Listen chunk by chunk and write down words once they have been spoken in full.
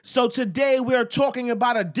So today we are talking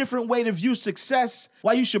about a different way to view success,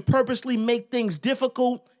 why you should purposely make things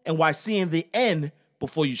difficult, and why seeing the end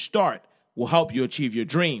before you start will help you achieve your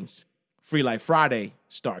dreams. Free Life Friday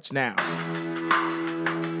starts now.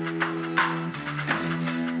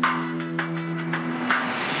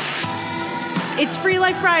 It's Free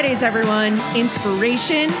Life Fridays, everyone.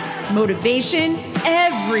 Inspiration, motivation,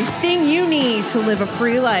 everything you need to live a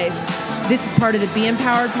free life. This is part of the Be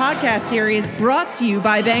Empowered podcast series brought to you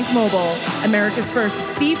by Bank Mobile, America's first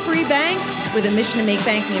fee-free bank with a mission to make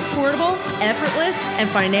banking affordable, effortless, and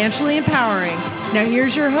financially empowering. Now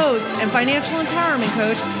here's your host and financial empowerment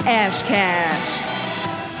coach, Ash Cash.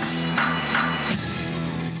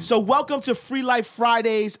 So welcome to Free Life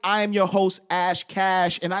Fridays. I am your host, Ash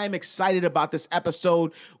Cash, and I am excited about this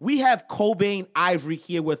episode. We have Cobaine Ivory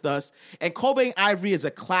here with us, and Cobaine Ivory is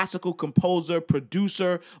a classical composer,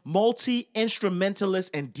 producer,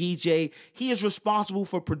 multi-instrumentalist, and DJ. He is responsible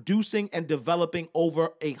for producing and developing over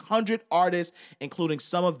 100 artists, including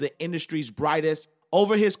some of the industry's brightest.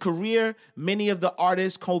 Over his career, many of the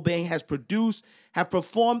artists Cobaine has produced have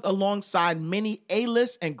performed alongside many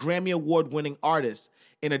A-list and Grammy Award-winning artists.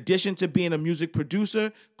 In addition to being a music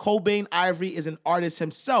producer, Cobaine Ivory is an artist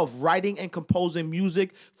himself, writing and composing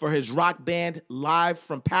music for his rock band Live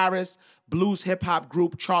from Paris, blues hip-hop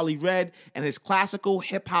group Charlie Red, and his classical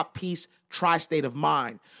hip-hop piece Tri-State of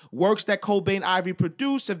Mind. Works that Cobaine Ivory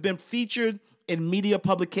produced have been featured in media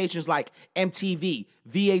publications like MTV,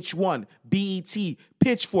 VH1, BET,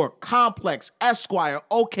 Pitchfork, Complex, Esquire,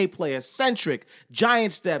 OK Player, Centric,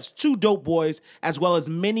 Giant Steps, Two Dope Boys, as well as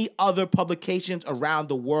many other publications around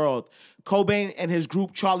the world. Cobaine and his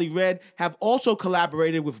group Charlie Red have also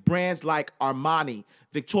collaborated with brands like Armani,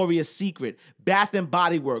 Victoria's Secret, Bath &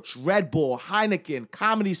 Body Works, Red Bull, Heineken,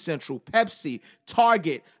 Comedy Central, Pepsi,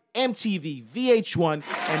 Target, MTV, VH1,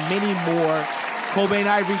 and many more. Cobaine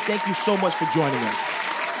Ivory, thank you so much for joining us.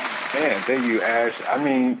 Man, thank you, Ash. I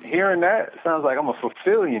mean, hearing that sounds like I'm a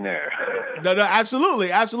fulfillionaire. No,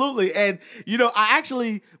 absolutely. And, I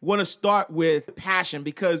actually want to start with passion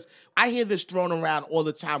because I hear this thrown around all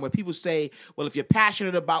the time where people say, well, if you're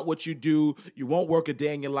passionate about what you do, you won't work a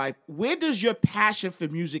day in your life. Where does your passion for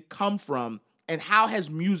music come from, and how has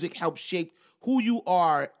music helped shape who you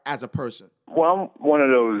are as a person? Well, I'm one of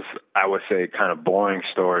those, I would say, kind of boring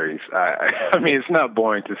stories. I mean, it's not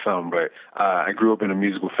boring to some, but I grew up in a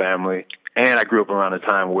musical family, and I grew up around a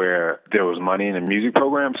time where there was money in the music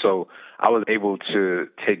program, so I was able to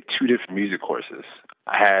take 2 different music courses.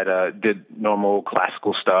 I did normal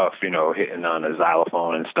classical stuff, hitting on a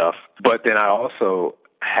xylophone and stuff, but then I also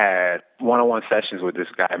had one-on-one sessions with this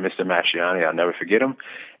guy, Mr. Mastriani. I'll never forget him.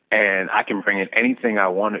 And I can bring in anything I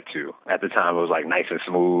wanted to. At the time, it was like Nice and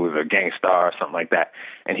Smooth or Gangstar or something like that.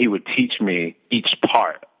 And he would teach me each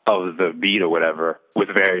part of the beat or whatever with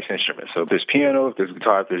various instruments. So if there's piano, if there's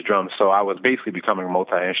guitar, if there's drums. So I was basically becoming a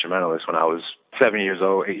multi-instrumentalist when I was 7 years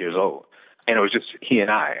old, 8 years old. And it was just he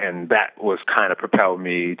and I. And that was kind of propelled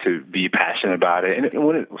me to be passionate about it. And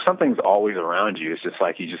when something's always around you, it's just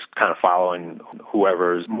like you just kind of following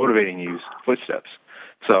whoever's motivating you's footsteps.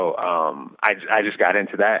 So I just got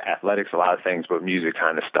into that, athletics, a lot of things, but music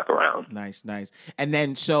kind of stuck around. Nice. And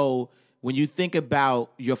then so when you think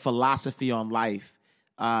about your philosophy on life,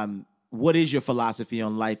 what is your philosophy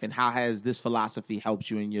on life, and how has this philosophy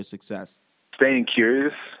helped you in your success? Staying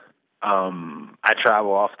curious. I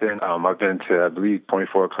travel often. I've been to, I believe,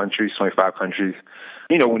 24 countries, 25 countries.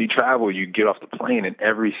 When you travel, you get off the plane, and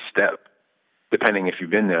every step, depending if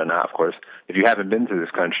you've been there or not, of course. If you haven't been to this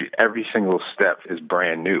country, every single step is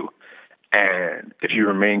brand new. And if you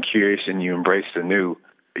remain curious and you embrace the new,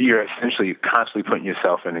 you're essentially constantly putting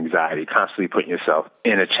yourself in anxiety, constantly putting yourself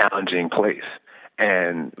in a challenging place.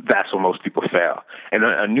 And that's where most people fail. And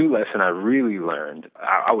a new lesson I really learned,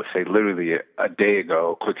 I would say literally a day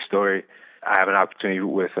ago, quick story, I have an opportunity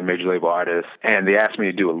with a major label artist, and they asked me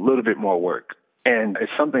to do a little bit more work. And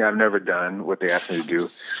it's something I've never done, what they asked me to do.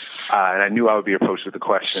 And I knew I would be approached with a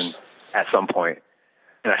question at some point.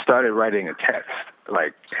 And I started writing a text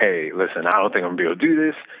like, hey, listen, I don't think I'm going to be able to do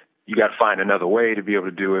this. You got to find another way to be able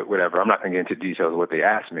to do it, whatever. I'm not going to get into details of what they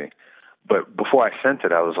asked me. But before I sent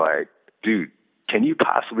it, I was like, dude, can you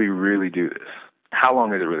possibly really do this? How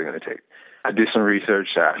long is it really going to take? I did some research.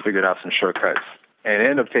 I figured out some shortcuts. And it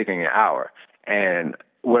ended up taking an hour. And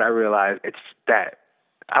what I realized, it's that,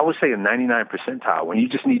 I would say a 99 percentile when you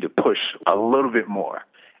just need to push a little bit more.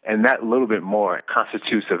 And that little bit more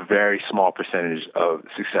constitutes a very small percentage of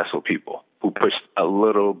successful people who push a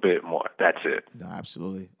little bit more. That's it. No,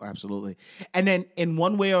 absolutely. And then in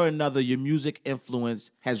one way or another, your music influence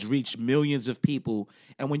has reached millions of people.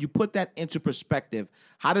 And when you put that into perspective,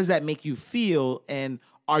 how does that make you feel? And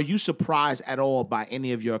are you surprised at all by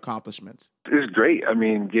any of your accomplishments? It's great. I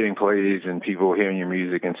mean, getting plays and people hearing your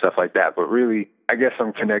music and stuff like that. But really, I guess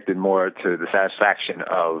I'm connected more to the satisfaction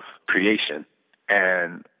of creation.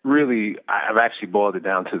 And really, I've actually boiled it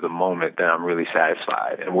down to the moment that I'm really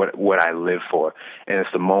satisfied and what I live for. And it's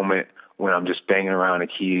the moment when I'm just banging around the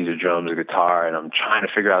keys or drums or guitar and I'm trying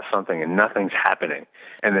to figure out something and nothing's happening.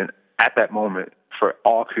 And then at that moment, for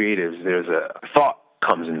all creatives, there's a thought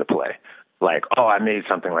comes into play. Like, oh, I made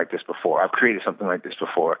something like this before. I've created something like this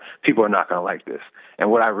before. People are not going to like this.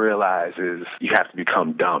 And what I realize is you have to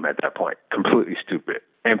become dumb at that point, completely stupid.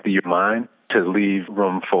 Empty your mind to leave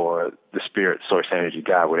room for the spirit, source energy,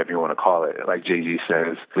 God, whatever you want to call it. Like Jay-Z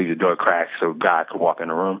says, leave the door cracked so God can walk in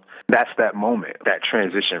the room. That's that moment, that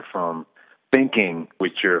transition from thinking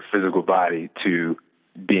with your physical body to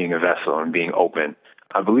being a vessel and being open.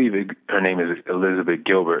 I believe her name is Elizabeth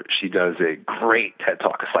Gilbert. She does a great TED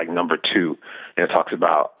Talk. It's like number 2. And it talks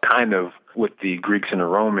about kind of what the Greeks and the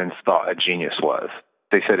Romans thought a genius was.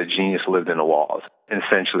 They said a genius lived in the walls. And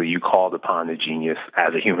essentially, you called upon the genius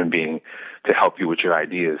as a human being to help you with your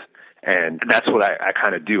ideas. And that's what I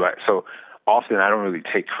kind of do. So often I don't really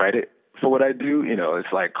take credit for what I do. You know, it's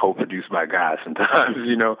like co-produced by God sometimes,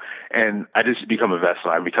 you know, and I just become a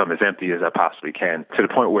vessel. I become as empty as I possibly can to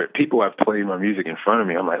the point where people have played my music in front of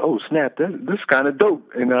me. I'm like, oh, snap, this is kind of dope.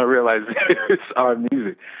 And I realize it's our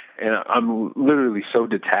music. And I'm literally so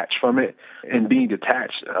detached from it. And being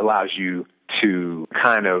detached allows you to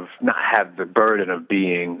kind of not have the burden of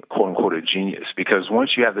being, quote unquote, a genius. Because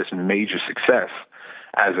once you have this major success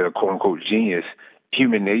as a quote unquote genius,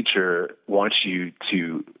 human nature wants you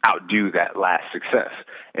to outdo that last success.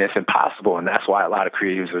 And it's impossible. And that's why a lot of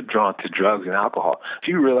creatives are drawn to drugs and alcohol. If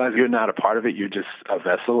you realize you're not a part of it, you're just a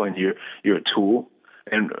vessel and you're a tool.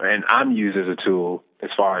 And I'm used as a tool as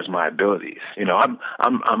far as my abilities. You know,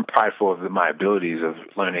 I'm prideful of my abilities of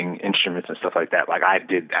learning instruments and stuff like that. Like I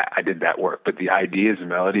did that work, but the ideas and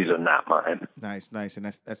melodies are not mine. Nice. And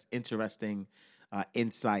that's interesting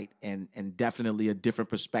insight and definitely a different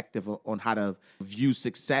perspective on how to view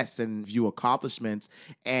success and view accomplishments.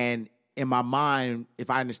 And in my mind, if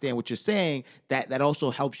I understand what you're saying, that also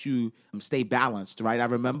helps you stay balanced, right? I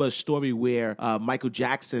remember a story where Michael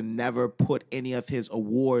Jackson never put any of his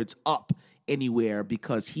awards up anywhere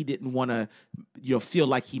because he didn't want to, feel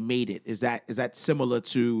like he made it. Is that similar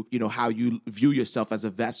to, how you view yourself as a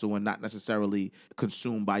vessel and not necessarily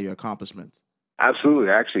consumed by your accomplishments? Absolutely.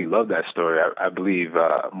 I actually love that story. I believe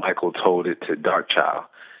Michael told it to Darkchild,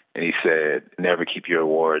 and he said, never keep your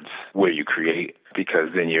awards where you create, because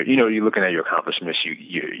then you're looking at your accomplishments,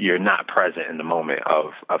 you're not present in the moment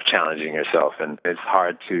of challenging yourself. And it's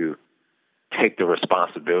hard to take the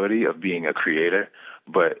responsibility of being a creator,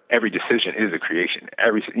 but every decision is a creation.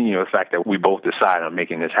 The fact that we both decide on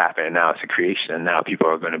making this happen, and now it's a creation, and now people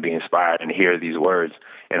are going to be inspired and hear these words,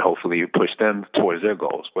 and hopefully you push them towards their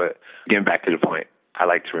goals. But getting back to the point, I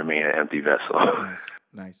like to remain an empty vessel.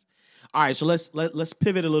 Nice. All right, so let's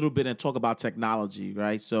pivot a little bit and talk about technology,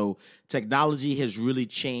 right? So technology has really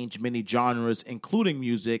changed many genres, including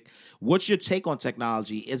music. What's your take on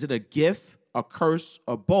technology? Is it a gift, a curse,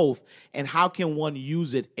 or both? And how can one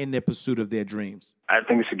use it in their pursuit of their dreams? I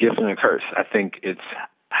think it's a gift and a curse. I think it's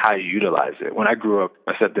how you utilize it. When I grew up,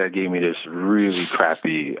 my stepdad gave me this really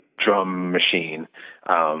crappy drum machine.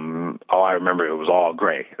 All I remember, it was all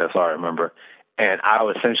gray. That's all I remember. And I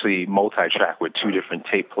would essentially multi-track with 2 different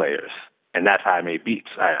tape players. And that's how I made beats.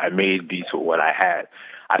 I made beats with what I had.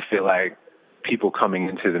 I feel like people coming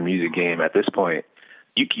into the music game at this point,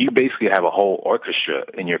 you basically have a whole orchestra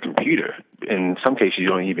in your computer. In some cases, you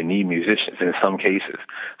don't even need musicians in some cases.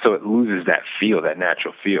 So it loses that feel, that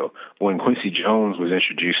natural feel. When Quincy Jones was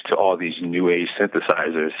introduced to all these new age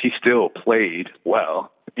synthesizers, he still played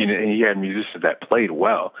well. And he had musicians that played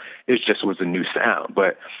well. It just was a new sound.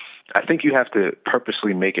 But I think you have to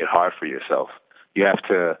purposely make it hard for yourself. You have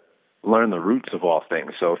to learn the roots of all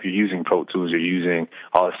things. So if you're using Pro Tools, you're using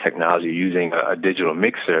all this technology, you're using a digital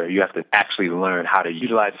mixer, you have to actually learn how to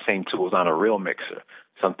utilize the same tools on a real mixer,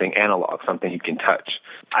 something analog, something you can touch.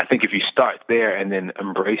 I think if you start there and then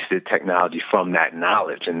embrace the technology from that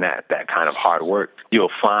knowledge and that kind of hard work, you'll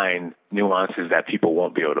find nuances that people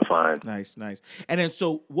won't be able to find. Nice. And then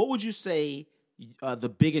so what would you say the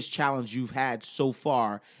biggest challenge you've had so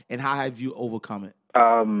far, and how have you overcome it?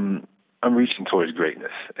 I'm reaching towards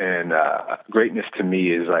greatness. And greatness to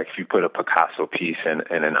me is like if you put a Picasso piece and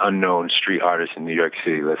an unknown street artist in New York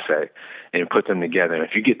City, let's say, and you put them together, and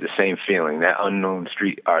if you get the same feeling, that unknown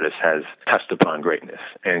street artist has touched upon greatness.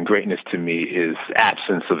 And greatness to me is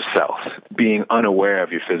absence of self, being unaware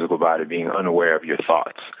of your physical body, being unaware of your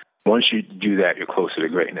thoughts. Once you do that, you're closer to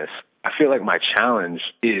greatness. I feel like my challenge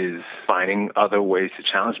is finding other ways to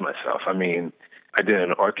challenge myself. I mean, I did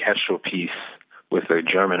an orchestral piece with a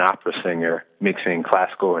German opera singer mixing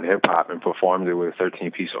classical and hip-hop and performed it with a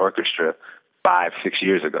 13-piece orchestra 5-6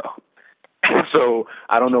 years ago. So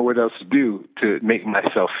I don't know what else to do to make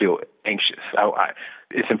myself feel anxious.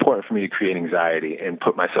 It's important for me to create anxiety and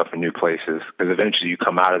put myself in new places, because eventually you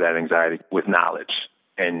come out of that anxiety with knowledge.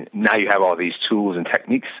 And now you have all these tools and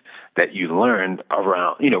techniques that you learned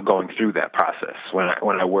around, going through that process. When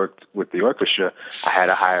I worked with the orchestra, I had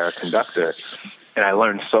to hire a conductor, and I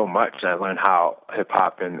learned so much. And I learned how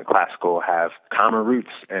hip-hop and classical have common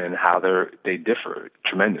roots and how they differ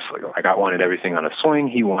tremendously. Like, I wanted everything on a swing.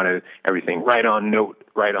 He wanted everything right on note,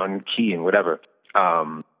 right on key and whatever.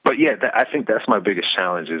 But yeah, I think that's my biggest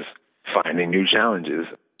challenge, is finding new challenges.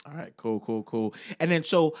 All right, cool. And then,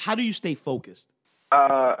 so how do you stay focused?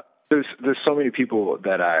 There's so many people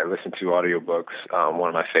that I listen to audiobooks. One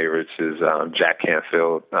of my favorites is Jack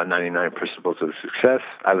Canfield, 99 Principles of Success.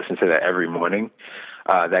 I listen to that every morning.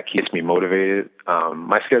 That keeps me motivated.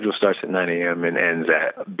 My schedule starts at 9 a.m. and ends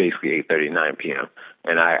at basically 8:30, 9 p.m.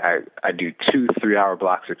 And I do 2 3-hour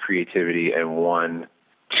blocks of creativity and 1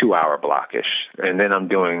 2-hour blockish. And then I'm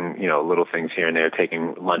doing, little things here and there,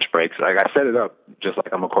 taking lunch breaks. Like, I set it up just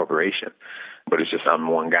like I'm a corporation, but it's just I'm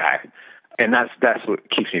one guy. And that's what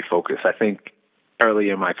keeps me focused. I think early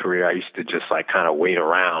in my career, I used to just kind of wait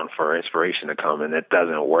around for inspiration to come, and it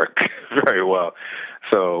doesn't work very well.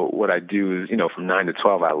 So what I do is, from 9 to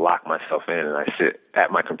 12, I lock myself in and I sit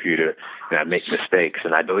at my computer and I make mistakes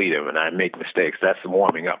and I delete them and I make mistakes. That's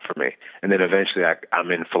warming up for me. And then eventually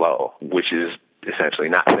I'm in flow, which is essentially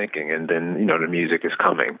not thinking. And then, the music is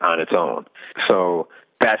coming on its own. So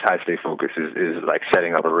that's how I stay focused, is like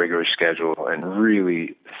setting up a rigorous schedule and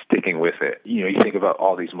really sticking with it. You think about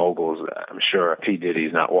all these moguls. I'm sure P.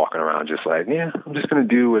 Diddy's not walking around just like, I'm just going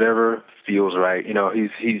to do whatever feels right.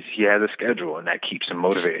 He has a schedule, and that keeps him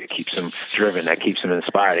motivated, keeps him driven, that keeps him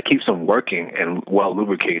inspired, it keeps him working and well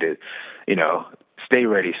lubricated. Stay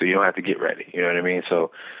ready so you don't have to get ready. You know what I mean?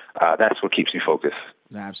 So that's what keeps me focused.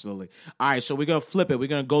 Absolutely. All right, so we're going to flip it. We're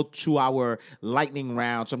going to go to our lightning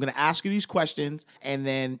round. So I'm going to ask you these questions, and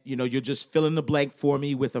then, you'll just fill in the blank for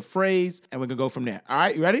me with a phrase, and we're going to go from there. All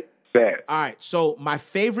right, you ready? Bad. All right, so my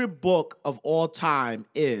favorite book of all time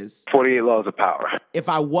is 48 Laws of Power. If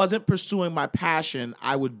I wasn't pursuing my passion,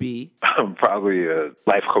 I would be? I'm probably a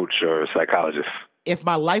life coach or a psychologist. If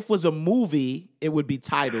my life was a movie, it would be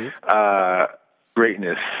titled?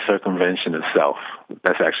 Greatness, Circumvention of Self.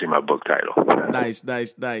 That's actually my book title. Nice.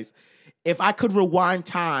 If I could rewind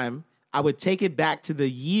time, I would take it back to the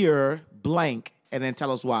year blank and then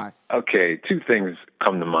tell us why. Okay, 2 things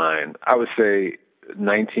come to mind. I would say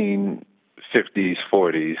 1950s,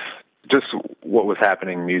 40s, just what was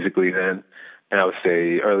happening musically then. And I would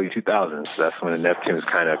say early 2000s, that's when the Neptunes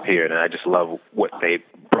kind of appeared. And I just love what they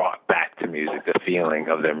brought back to music, the feeling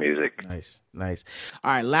of their music. Nice. All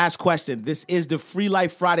right, last question. This is the Free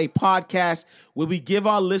Life Friday podcast, where we give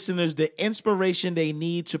our listeners the inspiration they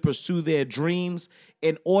need to pursue their dreams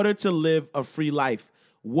in order to live a free life.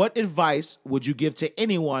 What advice would you give to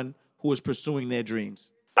anyone who is pursuing their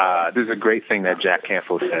dreams? There's a great thing that Jack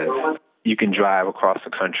Canfield says. You can drive across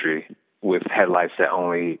the country with headlights that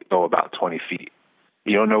only go about 20 feet.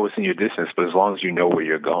 You don't know what's in your distance, but as long as you know where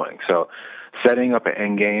you're going. So setting up an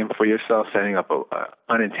end game for yourself, setting up an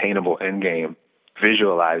unattainable end game,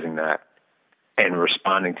 visualizing that, and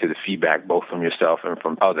responding to the feedback both from yourself and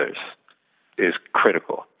from others is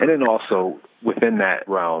critical. And then also within that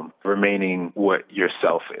realm, remaining what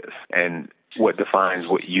yourself is. And what defines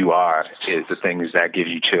what you are is the things that give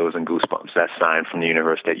you chills and goosebumps. That sign from the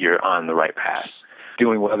universe that you're on the right path.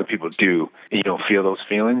 Doing what other people do and you don't feel those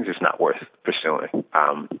feelings, it's not worth pursuing.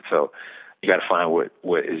 So you got to find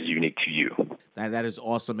what is unique to you. That is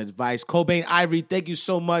awesome advice. Cobaine, Ivory, thank you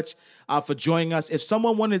so much for joining us. If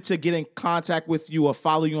someone wanted to get in contact with you or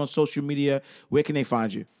follow you on social media, where can they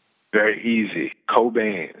find you? Very easy.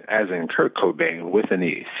 Cobaine, as in Kurt Cobain, with an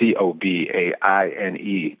E,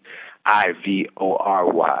 COBAINE,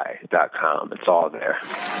 IVORY.com. It's all there.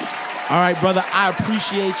 All right, brother, I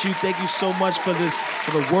appreciate you. Thank you so much for this,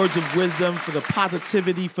 for the words of wisdom, for the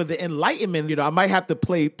positivity, for the enlightenment. I might have to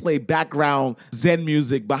play background Zen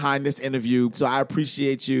music behind this interview. So I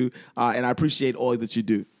appreciate you, and I appreciate all that you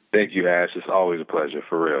do. Thank you, Ash. It's always a pleasure,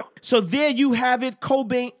 for real. So there you have it,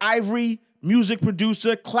 Cobaine Ivory, music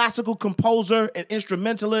producer, classical composer, and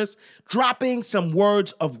instrumentalist, dropping some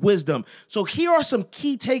words of wisdom. So here are some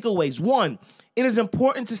key takeaways. 1, it is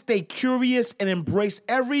important to stay curious and embrace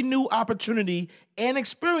every new opportunity and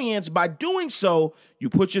experience. By doing so, you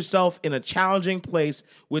put yourself in a challenging place,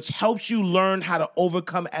 which helps you learn how to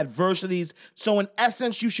overcome adversities. So in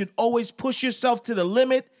essence, you should always push yourself to the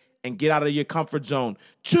limit and get out of your comfort zone.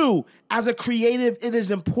 2, as a creative, it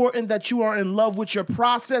is important that you are in love with your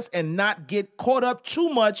process and not get caught up too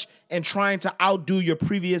much in trying to outdo your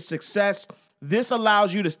previous success. This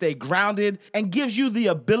allows you to stay grounded and gives you the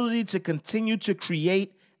ability to continue to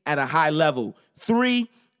create at a high level. 3,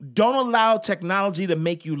 don't allow technology to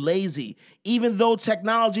make you lazy. Even though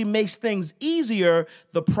technology makes things easier,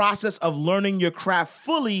 the process of learning your craft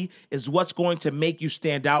fully is what's going to make you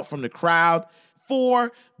stand out from the crowd.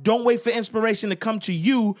 4, don't wait for inspiration to come to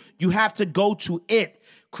you. You have to go to it.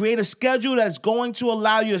 Create a schedule that is going to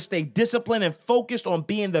allow you to stay disciplined and focused on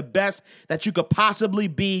being the best that you could possibly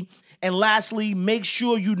be. And lastly, make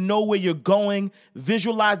sure you know where you're going.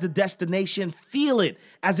 Visualize the destination. Feel it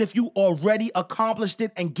as if you already accomplished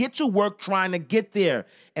it and get to work trying to get there.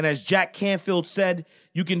 And as Jack Canfield said,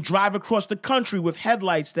 you can drive across the country with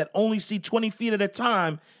headlights that only see 20 feet at a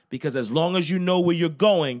time, because as long as you know where you're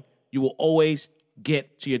going, you will always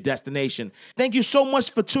get to your destination. Thank you so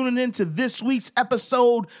much for tuning in to this week's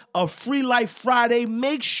episode of Free Life Friday.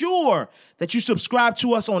 Make sure that you subscribe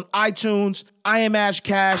to us on iTunes. I am Ash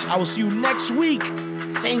Cash. I will see you next week.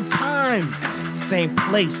 Same time, same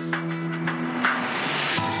place.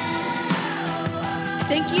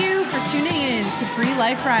 Thank you for tuning in to Free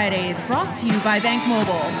Life Fridays, brought to you by Bank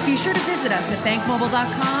Mobile. Be sure to visit us at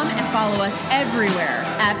bankmobile.com and follow us everywhere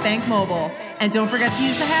at Bank Mobile. And don't forget to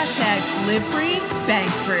use the hashtag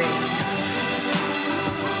LiveFreeBankFree.